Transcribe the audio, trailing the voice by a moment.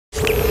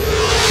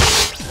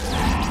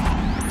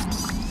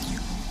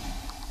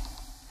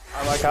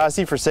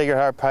Kasi for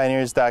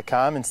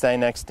SacredHeartPioneers.com, and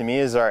standing next to me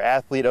is our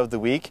Athlete of the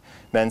Week,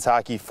 men's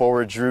hockey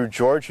forward Drew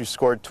George, who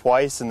scored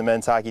twice in the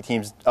men's hockey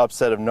team's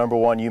upset of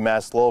 #1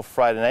 UMass Lowell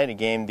Friday night, a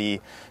game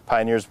the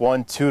Pioneers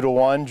won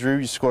 2-1. Drew,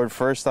 you scored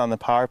first on the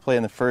power play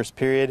in the first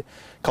period.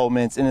 A couple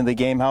minutes into the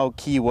game, how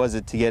key was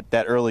it to get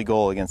that early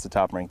goal against the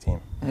top-ranked team?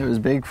 It was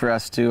big for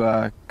us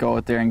to go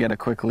out there and get a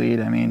quick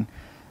lead. I mean,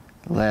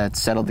 it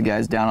settled the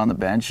guys down on the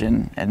bench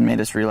and made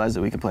us realize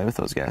that we could play with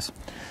those guys.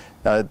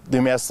 The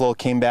UMass Lowell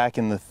came back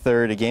in the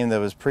third, a game that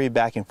was pretty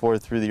back and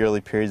forth through the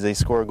early periods. They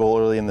score a goal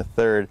early in the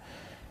third.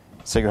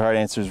 Sacred Heart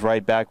answers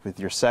right back with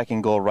your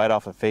second goal right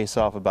off a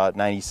face-off about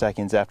 90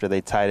 seconds after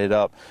they tied it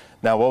up.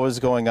 Now, what was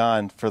going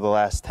on for the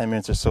last 10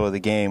 minutes or so of the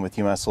game with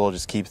UMass Lowell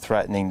just keep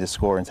threatening to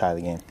score and tie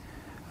the game?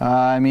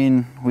 I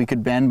mean, we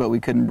could bend, but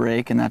we couldn't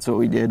break, and that's what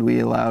we did. We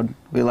allowed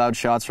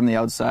shots from the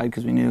outside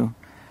because we knew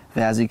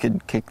Vazzy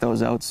could kick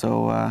those out.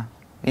 So,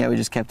 yeah, we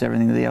just kept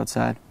everything to the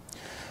outside.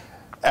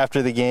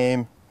 After the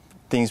game,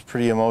 things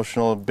pretty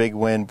emotional, big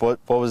win. What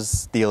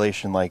was the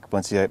elation like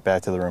once you got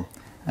back to the room?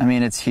 I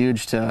mean, it's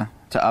huge to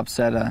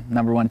upset a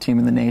 #1 team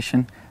in the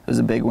nation. It was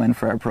a big win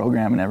for our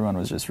program, and everyone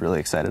was just really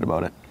excited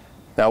about it.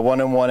 Now,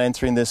 1-1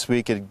 entering this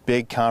week, a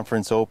big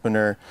conference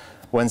opener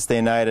Wednesday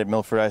night at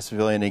Milford Ice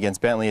Pavilion against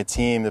Bentley, a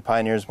team the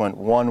Pioneers went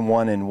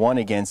 1-1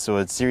 against, so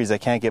it's a series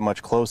that can't get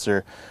much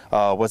closer.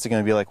 What's it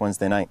going to be like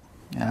Wednesday night?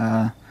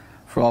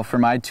 For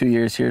my 2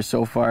 years here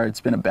so far,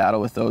 it's been a battle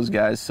with those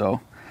guys,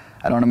 so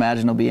I don't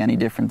imagine it'll be any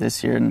different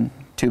this year, and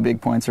 2 big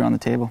points are on the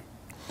table.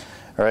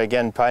 All right,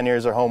 again,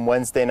 Pioneers are home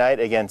Wednesday night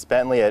against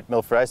Bentley at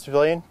Milford Ice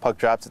Pavilion. Puck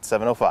drops at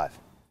 7:05.